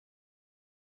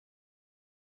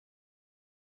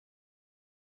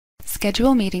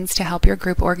Schedule meetings to help your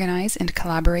group organize and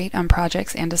collaborate on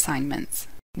projects and assignments,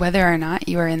 whether or not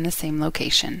you are in the same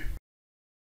location.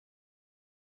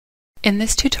 In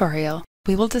this tutorial,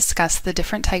 we will discuss the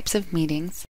different types of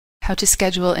meetings, how to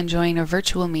schedule and join a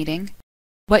virtual meeting,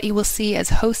 what you will see as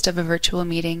host of a virtual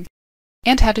meeting,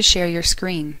 and how to share your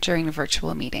screen during a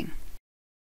virtual meeting.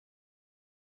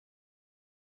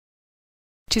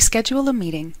 To schedule a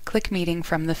meeting, click Meeting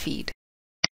from the feed.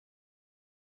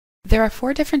 There are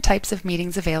 4 different types of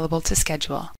meetings available to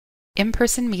schedule: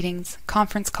 in-person meetings,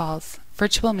 conference calls,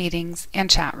 virtual meetings, and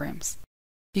chat rooms.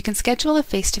 You can schedule a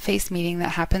face-to-face meeting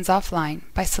that happens offline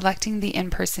by selecting the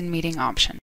in-person meeting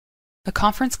option. A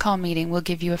conference call meeting will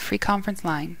give you a free conference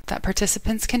line that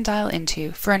participants can dial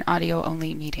into for an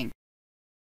audio-only meeting.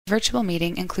 Virtual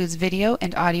meeting includes video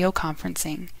and audio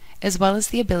conferencing, as well as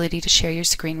the ability to share your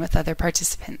screen with other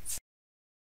participants.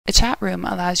 A chat room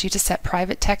allows you to set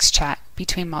private text chat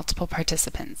between multiple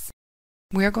participants.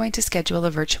 We are going to schedule a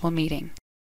virtual meeting.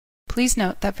 Please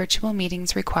note that virtual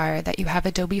meetings require that you have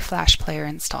Adobe Flash Player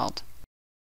installed.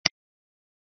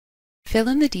 Fill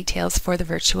in the details for the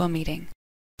virtual meeting.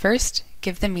 First,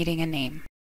 give the meeting a name.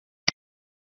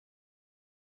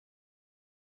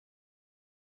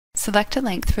 Select a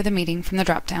length for the meeting from the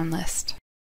drop-down list.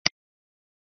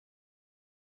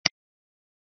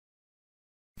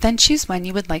 Then choose when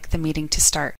you would like the meeting to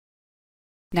start.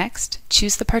 Next,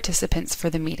 choose the participants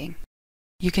for the meeting.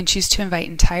 You can choose to invite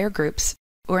entire groups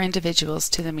or individuals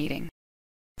to the meeting.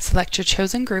 Select your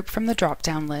chosen group from the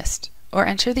drop-down list, or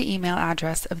enter the email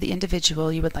address of the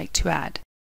individual you would like to add.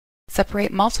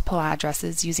 Separate multiple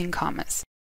addresses using commas.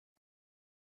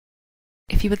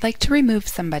 If you would like to remove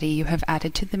somebody you have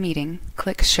added to the meeting,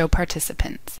 click Show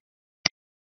Participants.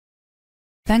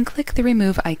 Then click the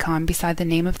Remove icon beside the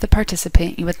name of the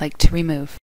participant you would like to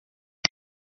remove.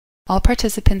 All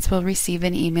participants will receive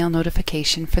an email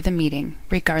notification for the meeting,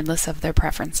 regardless of their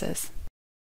preferences.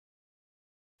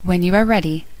 When you are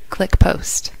ready, click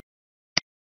Post.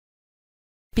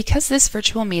 Because this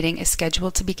virtual meeting is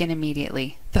scheduled to begin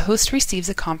immediately, the host receives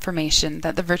a confirmation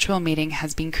that the virtual meeting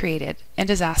has been created and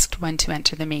is asked when to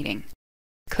enter the meeting.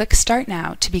 Click Start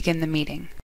Now to begin the meeting.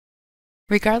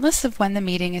 Regardless of when the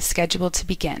meeting is scheduled to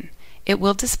begin, it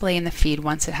will display in the feed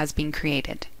once it has been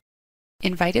created.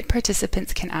 Invited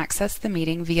participants can access the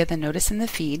meeting via the notice in the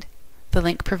feed, the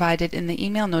link provided in the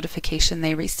email notification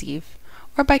they receive,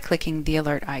 or by clicking the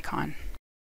alert icon.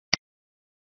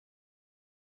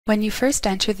 When you first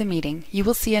enter the meeting, you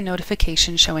will see a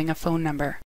notification showing a phone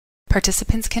number.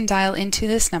 Participants can dial into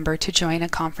this number to join a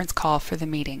conference call for the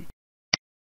meeting.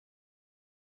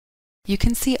 You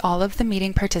can see all of the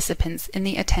meeting participants in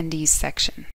the Attendees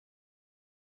section.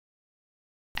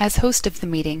 As host of the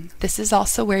meeting, this is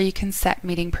also where you can set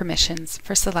meeting permissions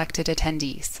for selected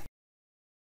attendees.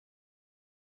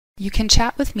 You can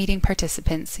chat with meeting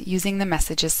participants using the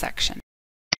Messages section.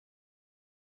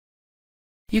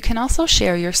 You can also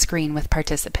share your screen with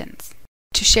participants.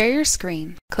 To share your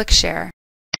screen, click Share,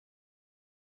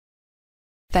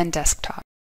 then Desktop.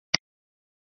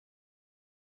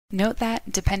 Note that,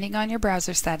 depending on your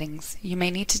browser settings, you may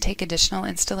need to take additional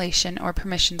installation or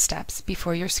permission steps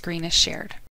before your screen is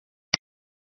shared.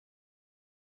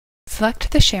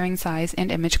 Select the sharing size and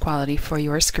image quality for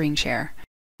your screen share.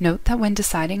 Note that when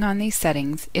deciding on these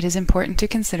settings, it is important to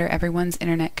consider everyone's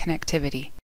internet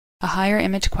connectivity. A higher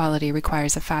image quality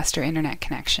requires a faster internet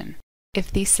connection.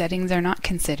 If these settings are not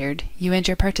considered, you and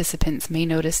your participants may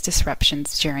notice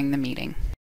disruptions during the meeting.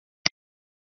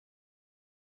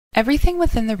 Everything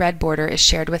within the red border is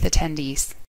shared with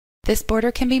attendees. This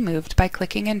border can be moved by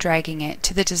clicking and dragging it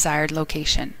to the desired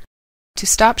location. To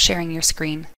stop sharing your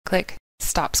screen, click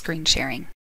Stop Screen Sharing.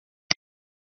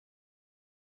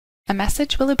 A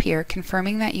message will appear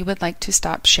confirming that you would like to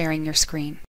stop sharing your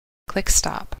screen. Click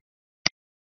Stop.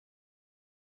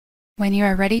 When you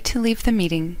are ready to leave the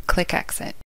meeting, click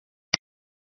Exit.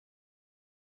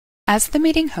 As the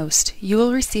meeting host, you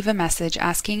will receive a message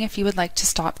asking if you would like to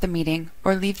stop the meeting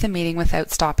or leave the meeting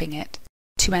without stopping it.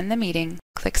 To end the meeting,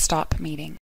 click Stop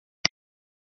Meeting.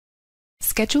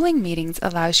 Scheduling meetings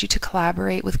allows you to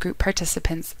collaborate with group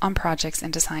participants on projects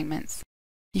and assignments.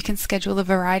 You can schedule a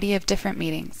variety of different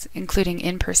meetings, including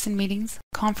in-person meetings,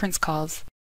 conference calls,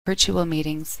 virtual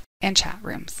meetings, and chat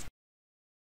rooms.